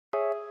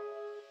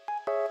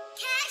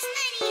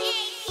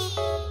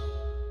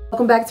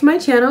welcome back to my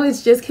channel.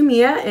 It's just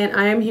Kamia and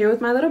I am here with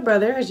my little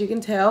brother, as you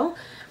can tell.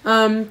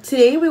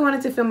 Today we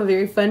wanted to film a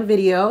very fun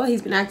video.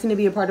 He's been asking to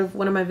be a part of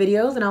one of my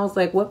videos and I was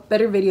like, what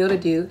better video to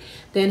do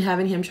than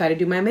having him try to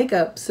do my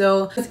makeup.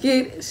 So let's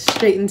get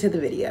straight into the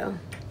video.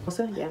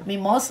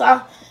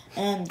 Mimosa.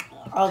 And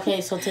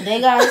okay, so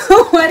today guys,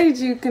 why did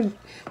you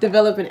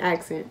develop an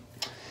accent?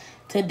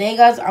 Today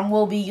guys, I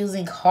will be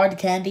using hard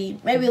candy,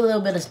 maybe a little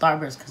bit of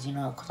Starburst, because you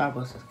know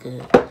Starburst is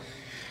good.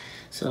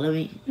 So let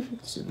me,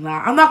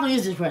 I'm not gonna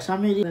use this brush.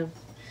 I'm gonna use,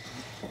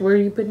 where are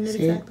you putting it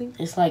exactly?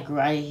 It's like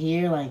right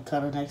here, like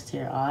kind of next to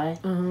your eye.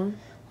 Like on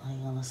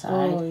the side.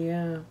 Oh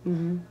yeah.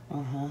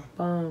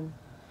 Bomb.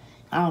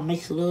 I'll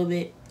mix a little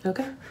bit.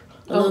 Okay.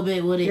 A little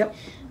bit with it.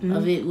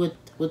 Of it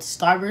with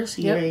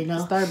Starburst. You already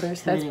know.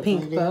 Starburst. That's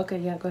pink. But okay,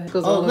 yeah. Go ahead.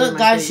 Oh look,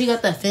 guys, she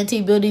got the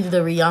Fenty Beauty,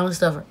 the Rihanna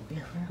stuff.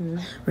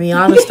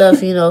 Rihanna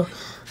stuff, you know.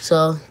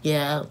 So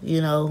yeah,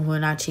 you know we're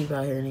not cheap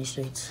out here in these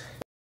streets.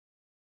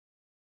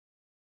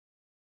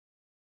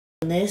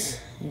 This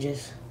and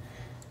just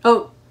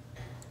where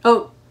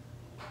I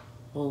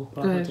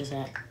put this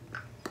at?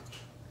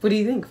 What do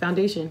you think?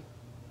 Foundation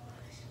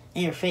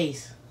in your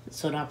face.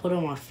 So do I put it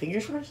on my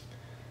fingers first?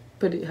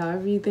 Put it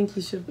however you think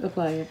you should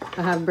apply it.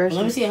 I have brushes.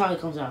 Well, let me see how it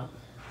comes out.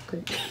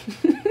 Okay.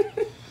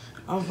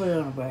 I'm gonna put it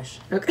on a brush.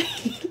 Okay.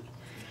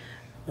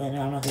 But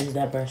no, I'm not gonna use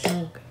that brush.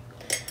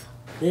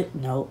 Okay.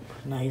 Nope,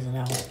 not using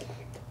that one.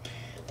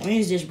 I'm gonna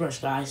use this brush,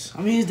 guys.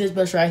 I'm gonna use this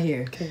brush right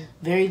here. Okay.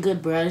 Very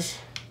good brush.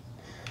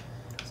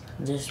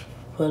 Just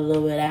put a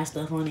little bit of that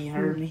stuff on it. You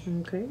heard me?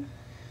 Okay.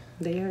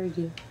 They heard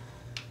you.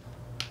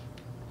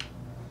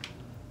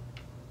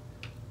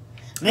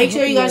 Make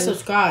sure you guys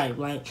subscribe.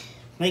 Like,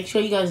 make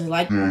sure you guys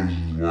like this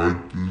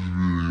video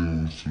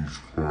and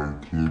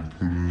subscribe. Put in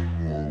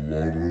a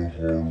lot of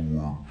hard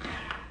work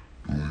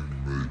doing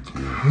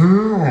makeup.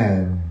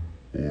 Damn!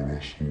 Oh,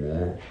 that's a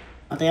lot.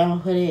 I think I'm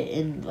gonna put it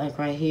in like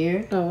right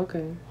here. Oh,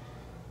 okay.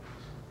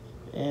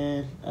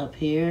 And up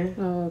here.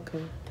 Oh,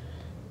 okay.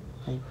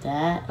 Like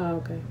that. Oh,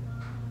 okay.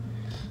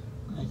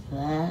 Like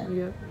that.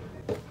 Yep.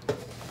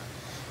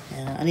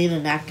 And I need a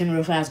napkin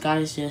real fast,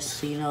 guys, just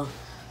so you know.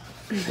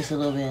 Just a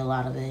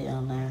lot of it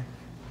on there.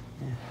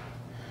 Yeah.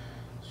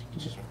 So you can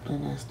just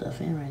blend that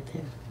stuff in right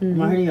there.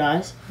 Am I hurting your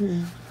eyes?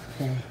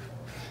 Okay.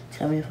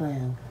 Tell me if I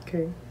am.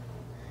 Okay.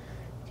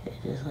 Okay,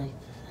 just like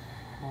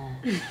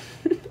that.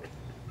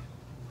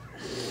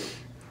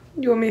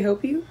 You want me to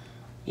help you?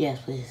 Yes,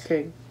 please.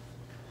 Okay.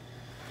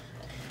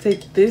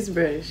 Take this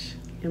brush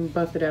and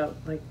buff it out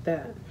like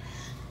that.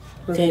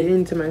 Buff it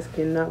into my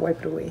skin, not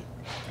wipe it away.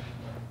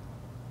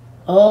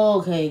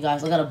 Okay,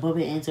 guys, I gotta bump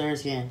it into her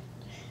skin.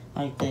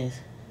 Like this.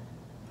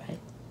 Right?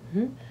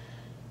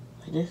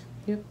 Like this?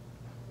 Yep.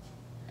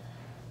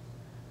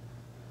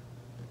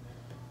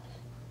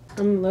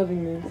 I'm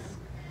loving this.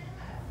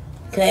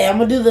 Okay, I'm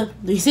gonna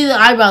do you see the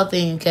eyebrow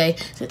thing, okay?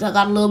 Since I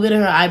got a little bit of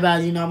her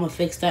eyebrows, you know, I'm gonna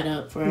fix that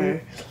up for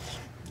her.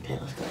 Okay,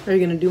 let's go. Are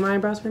you gonna do my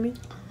eyebrows for me?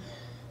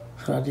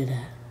 So I'll do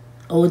that.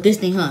 Oh, with this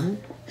thing, huh?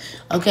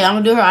 Okay, I'm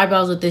gonna do her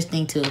eyebrows with this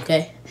thing too,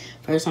 okay?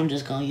 First, I'm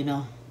just gonna, you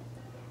know,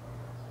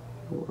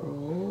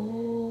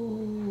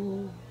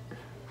 roll.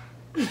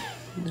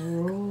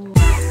 Roll.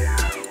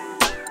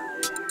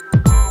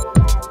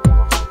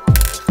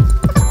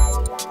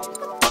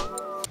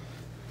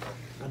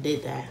 I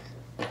did that.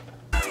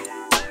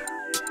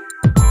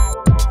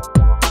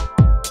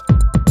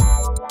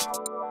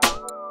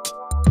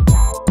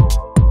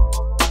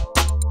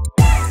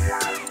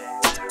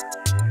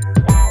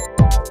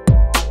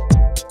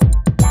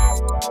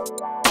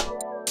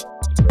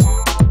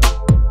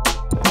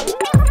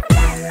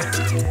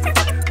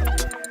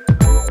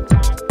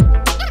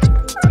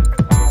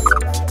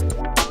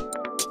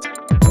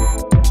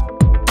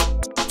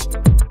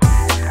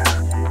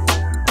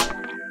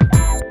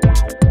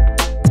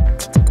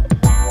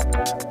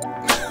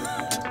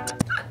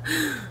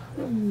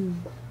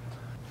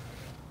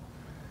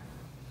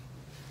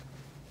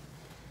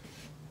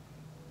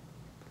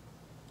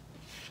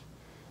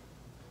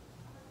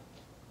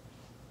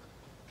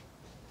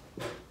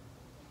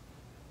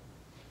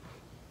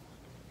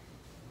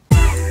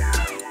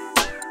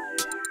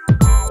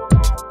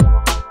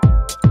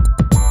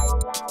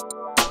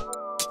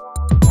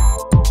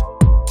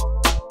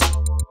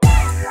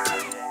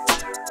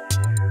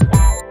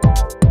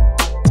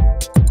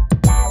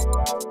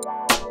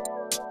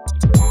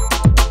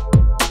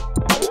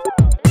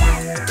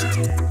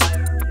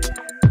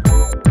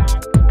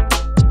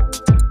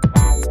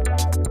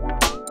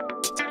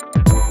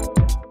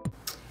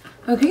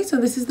 Okay, so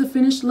this is the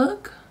finished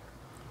look.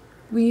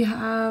 We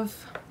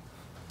have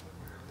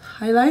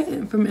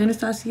highlight from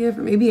Anastasia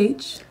from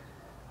ABH.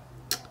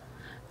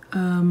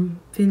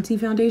 Fenty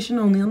foundation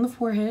only on the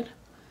forehead.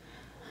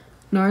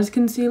 NARS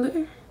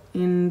concealer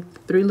in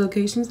 3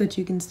 locations that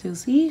you can still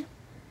see.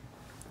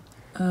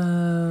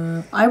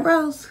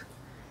 Eyebrows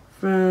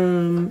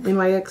from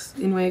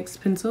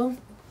NYX pencil.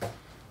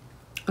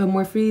 A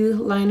Morphe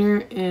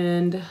liner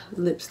and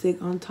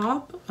lipstick on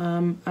top.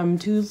 I'm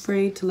too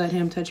afraid to let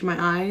him touch my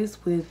eyes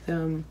with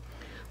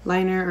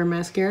liner or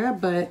mascara,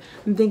 but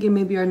I'm thinking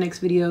maybe our next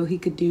video he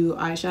could do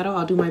eyeshadow.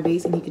 I'll do my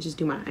base and he could just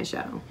do my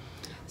eyeshadow.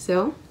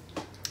 So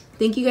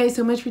thank you guys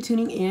so much for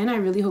tuning in. I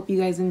really hope you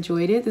guys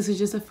enjoyed it. This was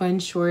just a fun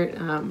short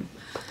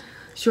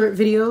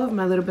video of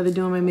my little brother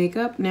doing my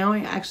makeup. Now I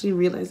actually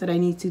realize that I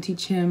need to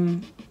teach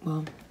him,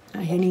 well,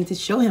 I need to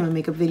show him a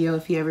makeup video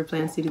if he ever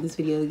plans to do this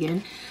video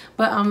again.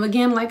 But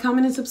again, like,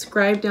 comment, and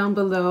subscribe down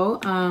below,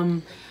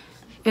 and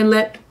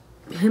let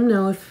him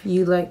know if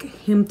you like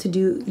him to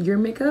do your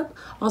makeup.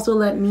 Also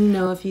let me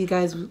know if you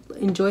guys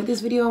enjoyed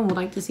this video and would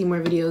like to see more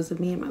videos of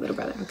me and my little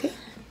brother. Okay,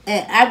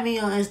 and add me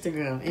on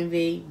Instagram,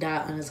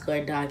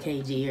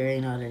 nb._.kg. You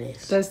already know what it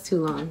is. That's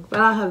too long, but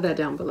I'll have that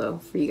down below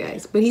for you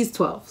guys. But he's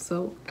 12,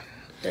 so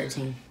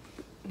 13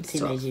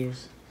 teenage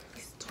years.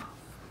 He's 12.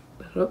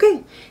 But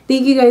okay,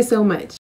 thank you guys so much.